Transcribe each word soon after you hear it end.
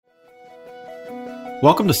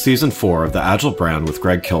Welcome to Season 4 of the Agile Brand with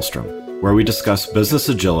Greg Kihlstrom, where we discuss business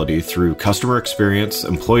agility through customer experience,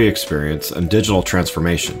 employee experience, and digital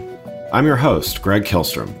transformation. I'm your host, Greg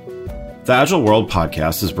Kihlstrom. The Agile World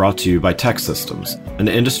podcast is brought to you by TEKsystems, an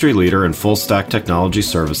industry leader in full-stack technology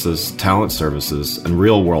services, talent services, and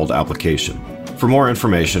real-world application. For more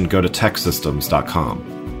information, go to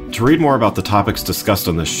teksystems.com. To read more about the topics discussed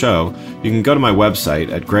on this show, you can go to my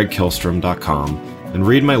website at gregkihlstrom.com and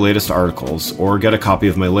read my latest articles or get a copy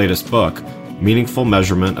of my latest book, Meaningful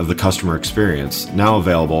Measurement of the Customer Experience, now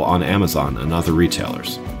available on Amazon and other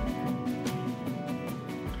retailers.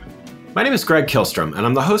 My name is Greg Kihlstrom, and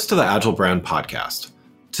I'm the host of the Agile Brand podcast.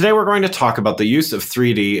 Today we're going to talk about the use of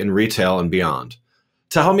 3D in retail and beyond.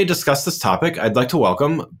 To help me discuss this topic, I'd like to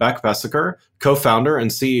welcome Beck Besecker, co-founder and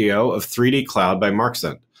CEO of 3D Cloud by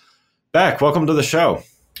Marxent. Beck, welcome to the show.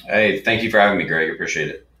 Hey, thank you for having me, Greg. I appreciate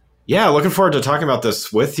it. Yeah, looking forward to talking about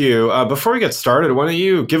this with you. Before we get started, why don't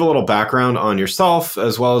you give a little background on yourself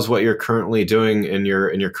as well as what you're currently doing in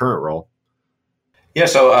your current role? Yeah,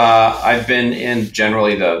 so I've been in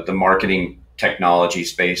generally the marketing technology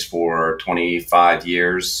space for 25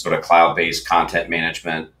 years, sort of cloud-based content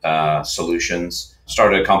management solutions.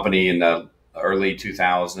 Started a company in the early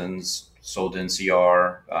 2000s, sold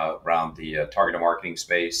NCR around the targeted marketing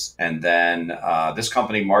space. And then this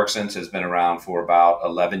company, Marxent, has been around for about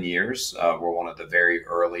 11 years. We're one of the very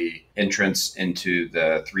early entrants into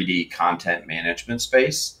the 3D content management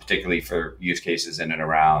space, particularly for use cases in and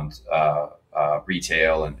around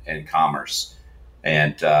retail and commerce.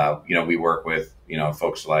 And, we work with,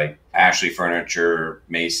 folks like Ashley Furniture,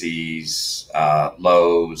 Macy's,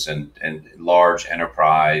 Lowe's, and large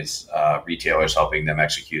enterprise retailers, helping them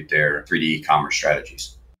execute their 3D commerce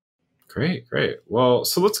strategies. Great. Well,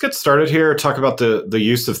 so let's get started here. Talk about the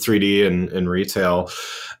use of 3D in retail.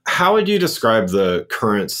 How would you describe the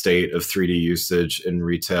current state of 3D usage in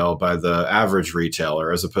retail by the average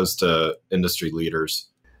retailer as opposed to industry leaders?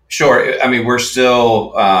 Sure. I mean, we're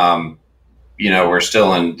still in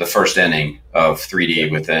the first inning of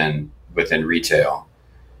 3D within retail.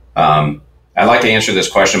 I'd like to answer this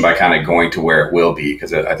question by kind of going to where it will be,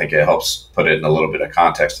 because I think it helps put it in a little bit of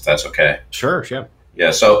context, if that's okay. Sure, yeah.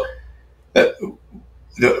 Yeah, so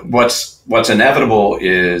what's inevitable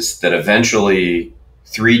is that eventually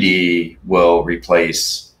 3D will become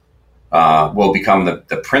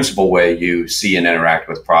the principal way you see and interact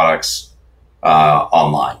with products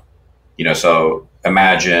online. So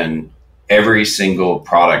imagine every single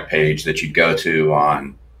product page that you go to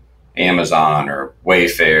on Amazon or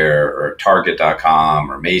Wayfair or Target.com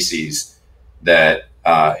or Macy's, that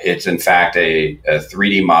it's in fact a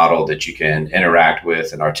 3D model that you can interact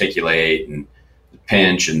with and articulate and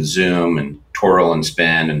pinch and zoom and twirl and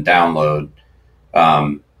spin and download.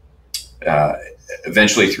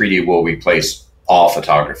 Eventually 3D will replace all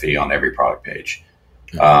photography on every product page.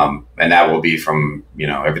 And that will be from,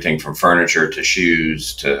 everything from furniture to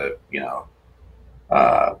shoes to,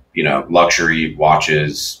 luxury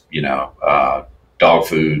watches, dog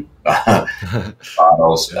food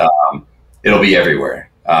bottles. It'll be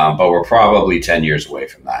everywhere. But we're probably 10 years away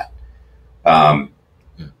from that. And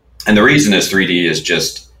the reason is 3D is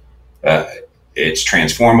just, it's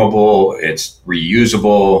transformable, it's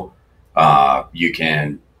reusable. You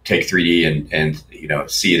can take 3D and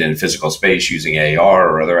see it in physical space using AR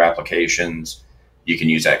or other applications. You can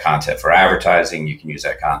use that content for advertising. You can use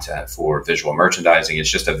that content for visual merchandising. It's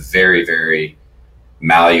just a very, very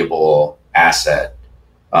malleable asset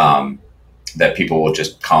that people will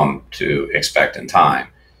just come to expect in time.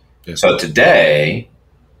 Yeah. So today,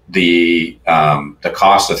 the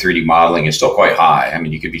cost of 3D modeling is still quite high. I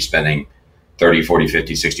mean, you could be spending $30, $40,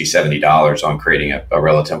 $50, $60, $70 on creating a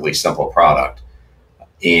relatively simple product.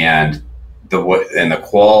 And the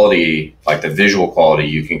quality, like the visual quality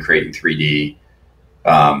you can create in 3D,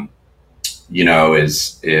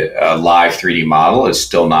 is a live 3D model is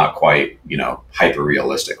still not quite, hyper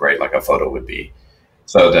realistic, right? Like a photo would be.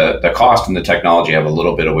 So the cost and the technology have a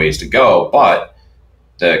little bit of ways to go, but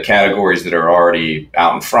the categories that are already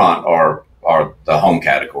out in front are the home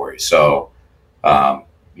categories. So,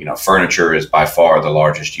 furniture is by far the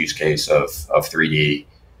largest use case of 3D.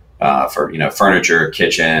 For furniture,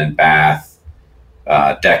 kitchen, bath,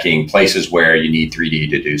 decking, places where you need 3D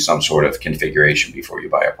to do some sort of configuration before you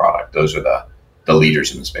buy a product. Those are the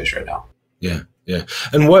leaders in the space right now. Yeah.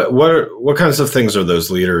 And what kinds of things are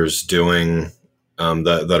those leaders doing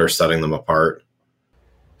that are setting them apart?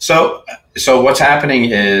 So what's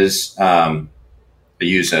happening is, I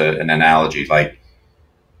use an analogy, like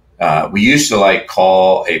we used to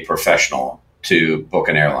call a professional to book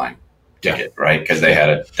an airline ticket, right? Because they had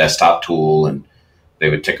a desktop tool and they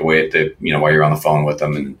would tick away at while you're on the phone with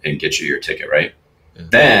them and get you your ticket, right? Yeah.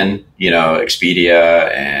 Then,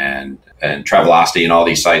 Expedia and Travelocity and all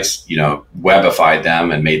these sites, webified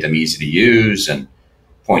them and made them easy to use and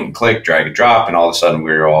point and click, drag and drop. And all of a sudden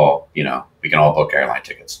we're all, we can all book airline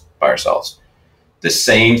tickets by ourselves. The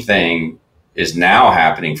same thing is now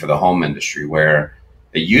happening for the home industry, where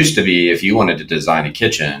it used to be if you wanted to design a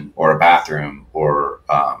kitchen or a bathroom or,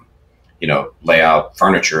 lay out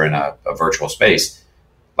furniture in a virtual space,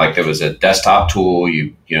 like there was a desktop tool,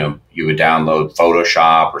 you would download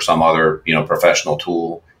Photoshop or some other, professional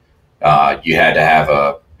tool. You had to have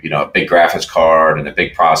a big graphics card and a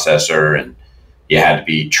big processor, and you had to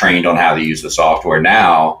be trained on how to use the software.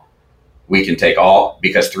 Now we can take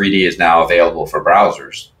because 3D is now available for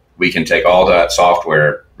browsers, we can take all that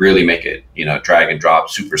software, really make it, drag and drop,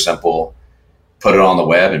 super simple, put it on the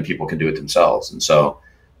web, and people can do it themselves. And so,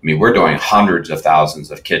 we're doing hundreds of thousands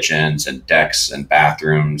of kitchens and decks and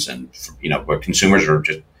bathrooms, and, where consumers are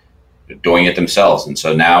just doing it themselves. And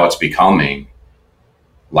so now it's becoming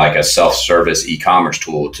like a self-service e-commerce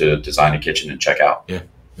tool to design a kitchen and check out. Yeah.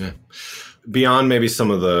 Yeah. Beyond maybe some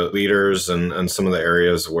of the leaders and some of the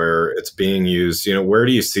areas where it's being used, where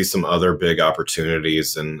do you see some other big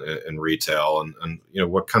opportunities in retail, and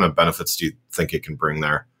what kind of benefits do you think it can bring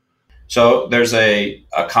there? So there's a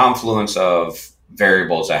confluence of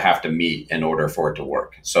variables that have to meet in order for it to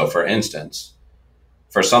work. So for instance,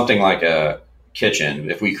 for something like a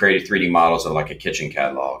kitchen, if we created 3D models of like a kitchen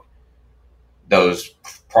catalog, those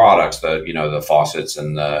products, the faucets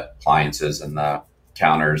and the appliances and the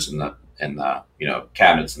counters and the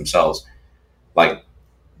cabinets themselves, like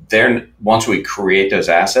once we create those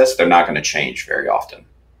assets, they're not going to change very often,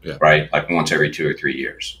 right? Like once every 2 or 3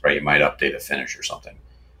 years, right? You might update a finish or something.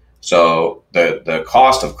 So the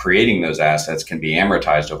cost of creating those assets can be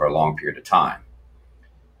amortized over a long period of time.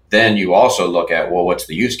 Then you also look at, well, what's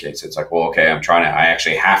the use case? It's like, well, okay, I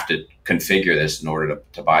actually have to configure this in order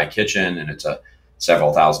to buy a kitchen, and it's a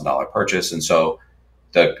several $1,000s purchase. And so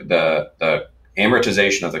the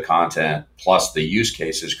amortization of the content plus the use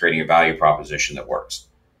case is creating a value proposition that works.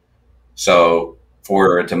 So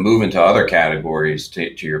for it to move into other categories,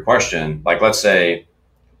 to your question, like let's say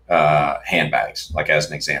handbags, like as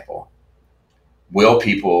an example, will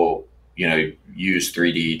people, use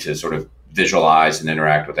 3D to sort of visualize and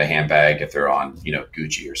interact with a handbag if they're on,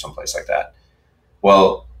 Gucci or someplace like that?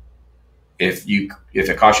 Well, if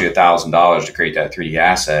it costs you $1,000 to create that 3D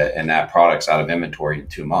asset and that product's out of inventory in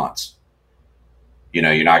 2 months,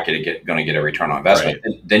 you're not going to get a return on investment.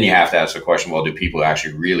 Right. Then you have to ask the question, well, do people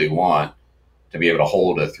actually really want to be able to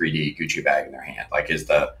hold a 3D Gucci bag in their hand? Like, is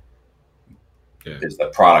the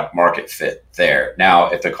product market fit there? Now,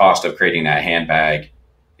 if the cost of creating that handbag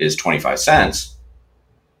is 25 cents,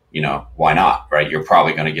 why not, right? You're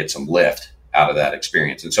probably going to get some lift out of that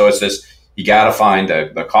experience. And so it's this, you got to find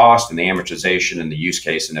the cost and the amortization and the use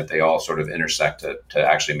case, and if they all sort of intersect to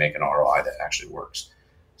actually make an ROI that actually works.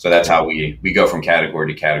 So that's how we go from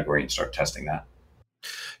category to category and start testing that.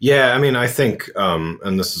 Yeah, I think,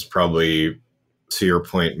 and this is probably to your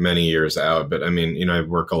point many years out, but I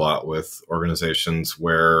work a lot with organizations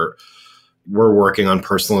where we're working on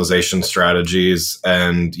personalization strategies,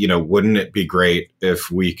 and, wouldn't it be great if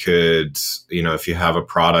we could, if you have a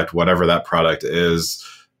product, whatever that product is,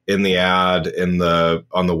 in the ad, on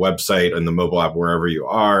the website, and the mobile app, wherever you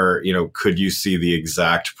are, could you see the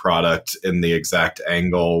exact product in the exact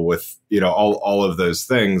angle with, all of those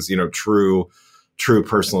things, true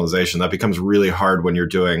personalization. That becomes really hard when you're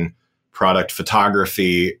doing product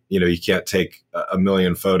photography. You can't take a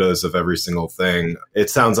million photos of every single thing. It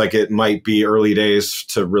sounds like it might be early days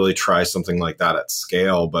to really try something like that at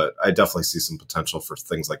scale, but I definitely see some potential for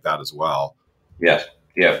things like that as well. Yes.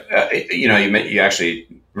 Yeah. You actually,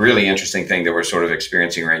 really interesting thing that we're sort of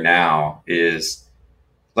experiencing right now is,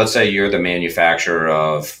 let's say you're the manufacturer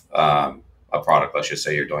of a product. Let's just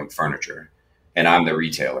say you're doing furniture and I'm the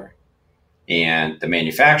retailer, and the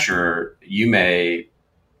manufacturer, you may,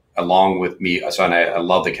 along with me, so I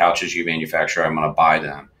love the couches you manufacture, I'm going to buy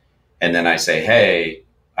them. And then I say, hey,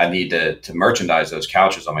 I need to merchandise those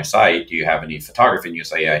couches on my site. Do you have any photography? And you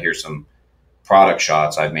say, yeah, here's some product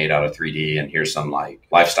shots I've made out of 3D, and here's some like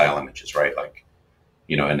lifestyle images, right? Like,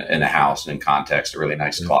 in a house and in context, a really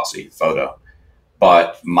nice glossy photo.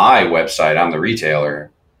 But my website, I'm the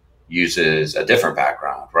retailer, uses a different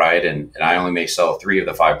background, right? And I only may sell 3 of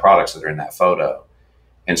the 5 products that are in that photo.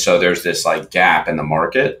 And so there's this like gap in the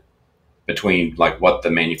market between like what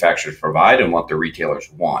the manufacturers provide and what the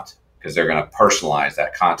retailers want, because they're going to personalize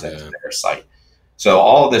that content to their site. So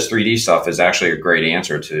all of this 3D stuff is actually a great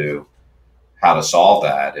answer to how to solve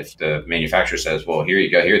that. If the manufacturer says, well, here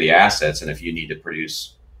you go, here are the assets, and if you need to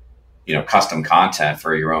produce, custom content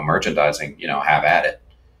for your own merchandising, have at it.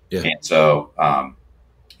 Yeah. And so,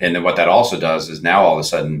 and then what that also does is now all of a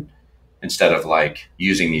sudden, instead of like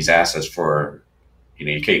using these assets for,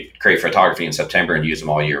 you create photography in September and use them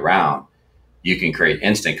all year round, you can create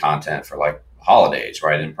instant content for like holidays,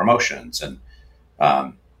 right, and promotions, and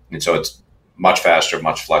so it's much faster,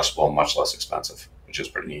 much flexible, much less expensive, which is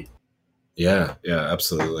pretty neat. Yeah,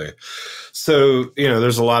 absolutely. So,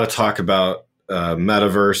 there's a lot of talk about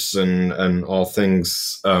metaverse and all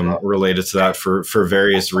things related to that for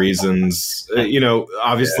various reasons.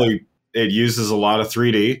 Obviously it uses a lot of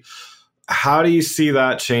 3D. How do you see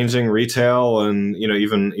that changing retail and,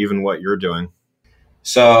 even what you're doing?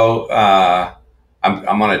 So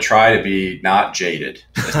I'm going to try to be not jaded.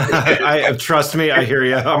 Trust me, I hear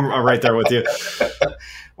you. I'm right there with you.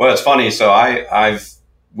 Well, it's funny. So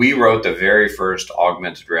we wrote the very first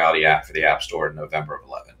augmented reality app for the App Store in November of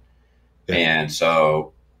 11. Yeah. And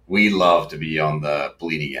so we love to be on the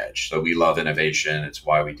bleeding edge. So we love innovation. It's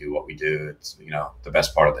why we do what we do. It's, the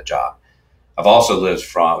best part of the job. I've also lived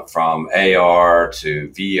from AR to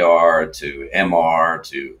VR to MR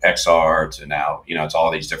to XR to now, it's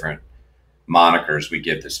all these different monikers we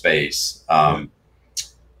give the space. I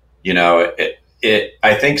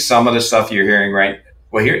think some of the stuff you're hearing, right?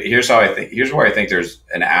 Well, here's where I think there's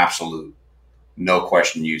an absolute no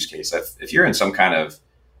question use case. If you're in some kind of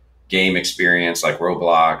game experience like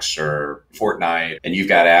Roblox or Fortnite and you've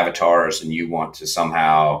got avatars and you want to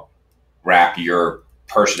somehow wrap your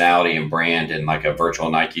personality and brand in like a virtual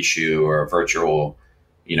Nike shoe or a virtual,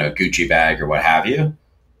 Gucci bag or what have you,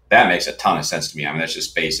 that makes a ton of sense to me. I mean, that's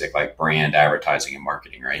just basic like brand advertising and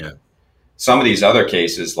marketing, right? Yeah. Some of these other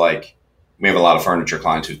cases, like we have a lot of furniture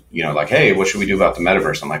clients who, like, hey, what should we do about the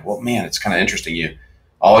metaverse? I'm like, well, man, it's kind of interesting.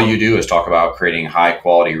 All you do is talk about creating high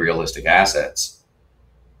quality, realistic assets.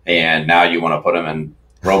 And now you want to put them in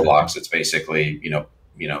Roblox. It's basically,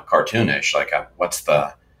 cartoonish. Like what's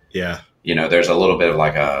the, there's a little bit of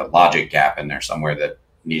like a logic gap in there somewhere that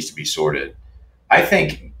needs to be sorted. I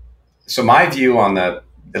think, so my view on at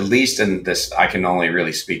least in this, I can only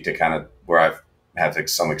really speak to kind of where I've had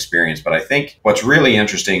some experience, but I think what's really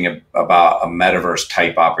interesting about a metaverse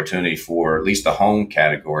type opportunity for at least the home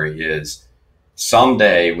category is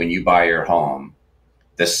someday when you buy your home,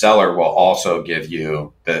 the seller will also give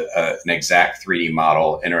you an exact 3D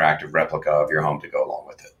model, interactive replica of your home to go along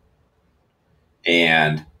with it.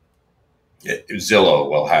 And Zillow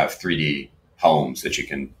will have 3D homes that you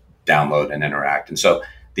can download and interact. And so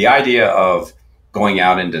the idea of going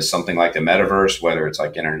out into something like the metaverse, whether it's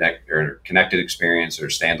like internet or connected experience or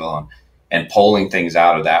standalone, and pulling things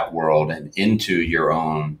out of that world and into your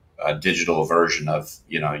own digital version of,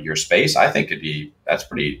 your space, I think that's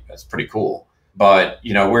pretty cool. But,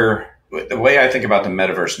 the way I think about the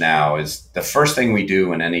metaverse now is the first thing we do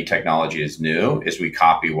when any technology is new is we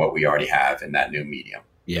copy what we already have in that new medium.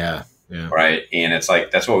 Yeah. Right. And it's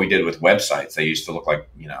like, that's what we did with websites. They used to look like,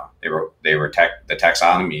 they were the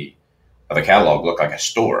taxonomy of a catalog looked like a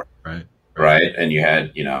store. Right. And you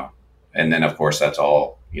had, and then of course that's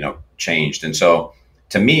all, changed. And so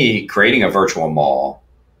to me, creating a virtual mall,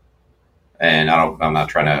 and I'm not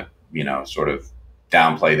trying to, sort of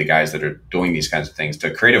downplay the guys that are doing these kinds of things,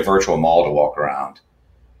 to create a virtual mall to walk around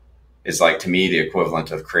is like, to me, the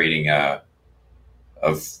equivalent of creating a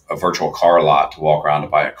virtual car lot to walk around to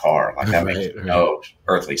buy a car. Like that makes no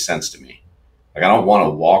earthly sense to me. Like I don't want to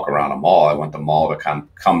walk around a mall. I want the mall to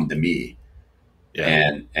come to me.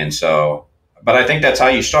 Yeah. And so, but I think that's how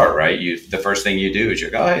you start, right? The first thing you do is you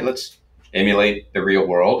go, hey, let's emulate the real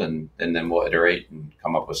world and then we'll iterate and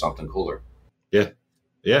come up with something cooler.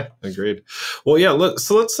 Yeah, agreed. Well, yeah, let's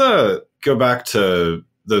go back to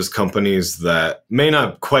those companies that may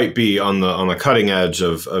not quite be on the cutting edge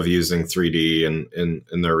of using 3D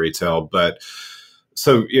in their retail, but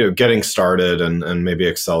so, getting started and maybe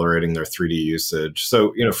accelerating their 3D usage.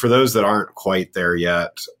 So, for those that aren't quite there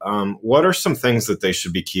yet, what are some things that they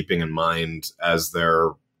should be keeping in mind as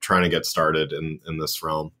they're trying to get started in this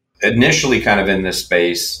realm? Initially, kind of in this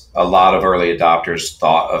space, a lot of early adopters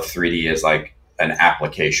thought of 3D as like an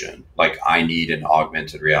application. Like I need an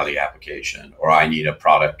augmented reality application, or I need a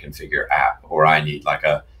product configure app, or I need like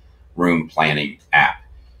a room planning app.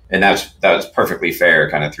 And that's perfectly fair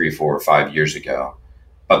kind of 3, 4, or 5 years ago.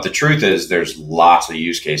 But the truth is there's lots of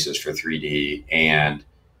use cases for 3D. And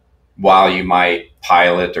while you might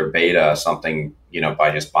pilot or beta something,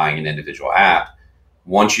 by just buying an individual app,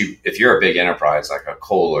 if you're a big enterprise like a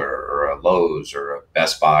Kohler or a Lowe's or a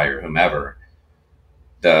Best Buy or whomever,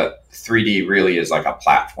 the 3D really is like a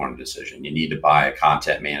platform decision. You need to buy a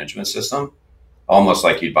content management system almost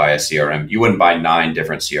like you'd buy a CRM. You wouldn't buy 9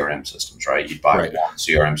 different CRM systems, right? You'd buy Right. one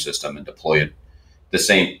CRM system and deploy it. The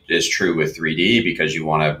same is true with 3D because you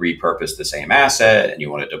want to repurpose the same asset and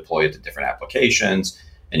you want to deploy it to different applications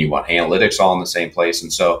and you want analytics all in the same place.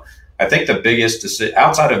 And so I think the biggest decision,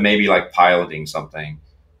 outside of maybe like piloting something,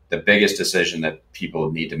 the biggest decision that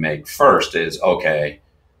people need to make first is, okay,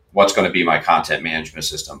 what's going to be my content management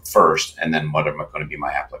system first, and then what are going to be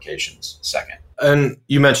my applications second. And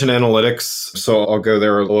you mentioned analytics, so I'll go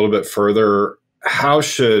there a little bit further. How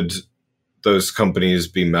should those companies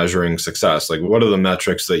be measuring success? Like, what are the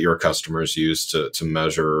metrics that your customers use to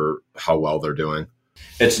measure how well they're doing?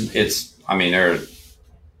 I mean, there are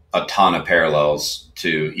a ton of parallels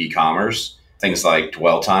to e-commerce. Things like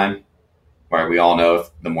dwell time, where we all know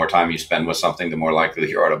the more time you spend with something, the more likely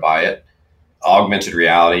you are to buy it. Augmented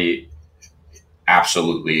reality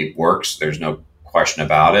absolutely works. There's no question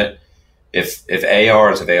about it. If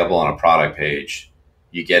AR is available on a product page,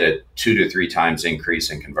 you get a 2 to 3 times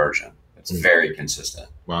increase in conversion. It's very consistent.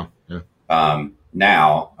 Wow. Yeah.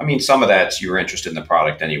 Now, I mean, some of that's you're interested in the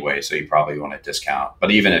product anyway, so you probably want a discount.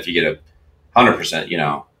 But even if you get a 100%,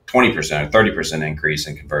 20% or 30% increase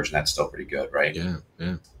in conversion, that's still pretty good, right?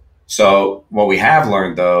 Yeah. So what we have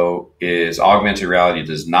learned, though, is augmented reality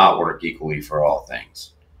does not work equally for all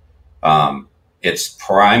things. It's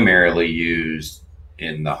primarily used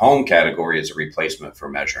in the home category as a replacement for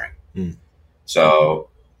measuring. So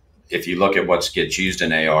if you look at what gets used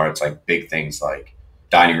in AR, it's like big things like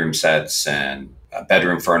dining room sets and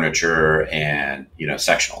bedroom furniture and,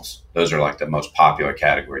 sectionals. Those are like the most popular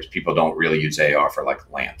categories. People don't really use AR for like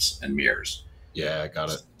lamps and mirrors. Yeah, got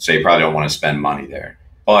it. So you probably don't want to spend money there.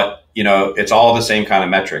 But, it's all the same kind of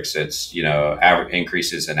metrics. It's,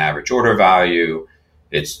 increases in average order value.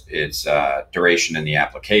 It's duration in the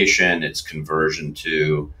application. It's conversion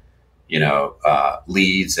to,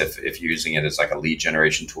 leads. If you're using it as like a lead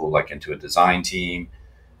generation tool, like into a design team.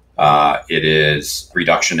 It is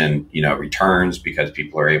reduction in, returns because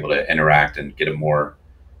people are able to interact and get a more,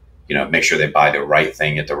 make sure they buy the right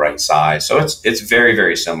thing at the right size. So it's very,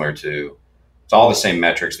 very similar to, it's all the same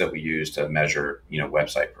metrics that we use to measure,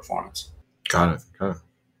 website performance. Got it.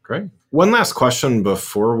 Great. One last question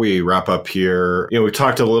before we wrap up here. We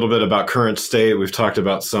talked a little bit about current state. We've talked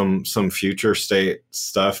about some future state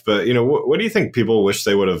stuff, but what do you think people wish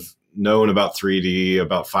they would have known about 3D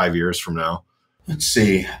about 5 years from now? Let's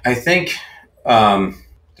see. I think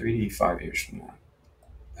 3D 5 years from now.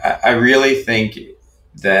 I really think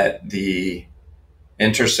that the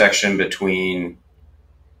intersection between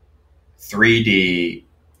 3D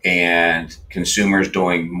and consumers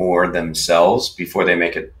doing more themselves before they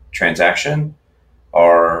make a transaction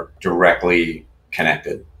are directly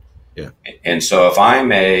connected. Yeah. And so if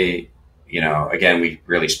I'm again, we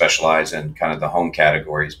really specialize in kind of the home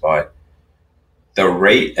categories, but the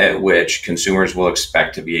rate at which consumers will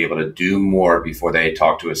expect to be able to do more before they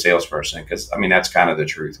talk to a salesperson, because that's kind of the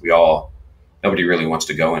truth. Nobody really wants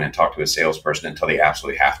to go in and talk to a salesperson until they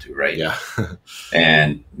absolutely have to, right? Yeah.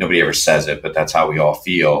 And nobody ever says it, but that's how we all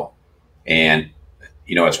feel. And,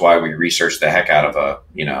 it's why we research the heck out of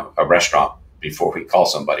a restaurant before we call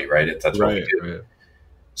somebody, right? That's what we do. Right.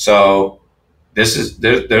 So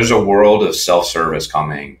there's a world of self-service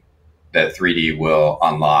coming that 3D will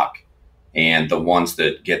unlock. And the ones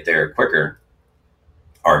that get there quicker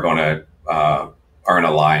are going to earn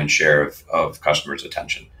a lion's share of customers'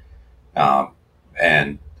 attention.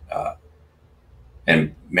 And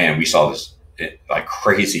man, we saw this like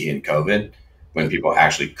crazy in COVID when people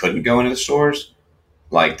actually couldn't go into the stores.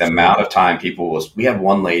 Like the amount of time we had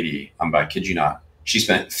one lady, I kid you not, she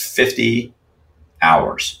spent 50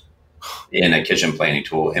 hours in a kitchen planning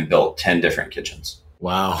tool and built 10 different kitchens.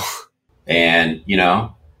 Wow. And,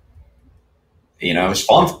 it was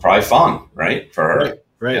probably fun, right? For her.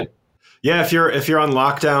 Right. Yeah. If you're on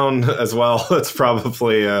lockdown as well, it's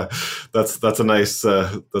probably, that's a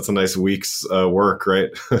nice week's work, right?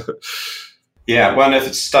 Yeah. Well, and if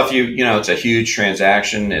it's stuff it's a huge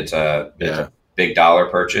transaction, it's a big dollar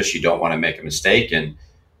purchase. You don't want to make a mistake. And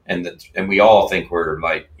we all think we're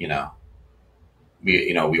like, we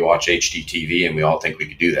watch HGTV and we all think we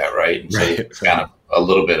could do that. Right. And so it's kind of a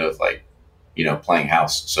little bit of like, playing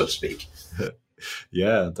house, so to speak.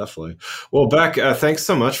 Yeah, definitely. Well, Beck, thanks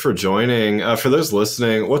so much for joining. For those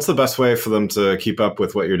listening, what's the best way for them to keep up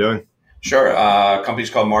with what you're doing? Sure. Company's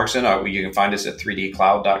called Marxent. You can find us at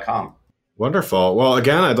 3dcloud.com. Wonderful. Well,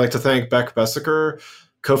 again, I'd like to thank Beck Besecker,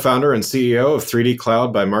 co-founder and CEO of 3D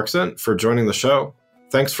Cloud by Marxent, for joining the show.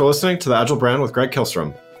 Thanks for listening to The Agile Brand with Greg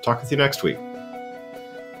Kihlstrom. Talk with you next week.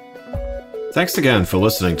 Thanks again for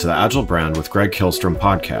listening to The Agile Brand with Greg Kihlstrom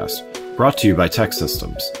podcast, brought to you by Tech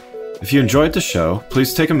Systems. If you enjoyed the show,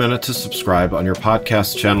 please take a minute to subscribe on your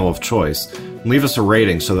podcast channel of choice and leave us a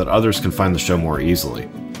rating so that others can find the show more easily.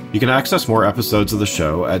 You can access more episodes of the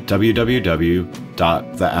show at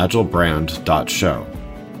www.theagilebrand.show.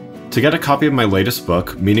 To get a copy of my latest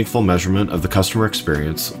book, Meaningful Measurement of the Customer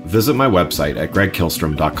Experience, visit my website at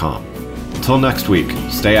gregkillstrom.com. Until next week,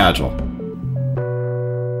 stay agile.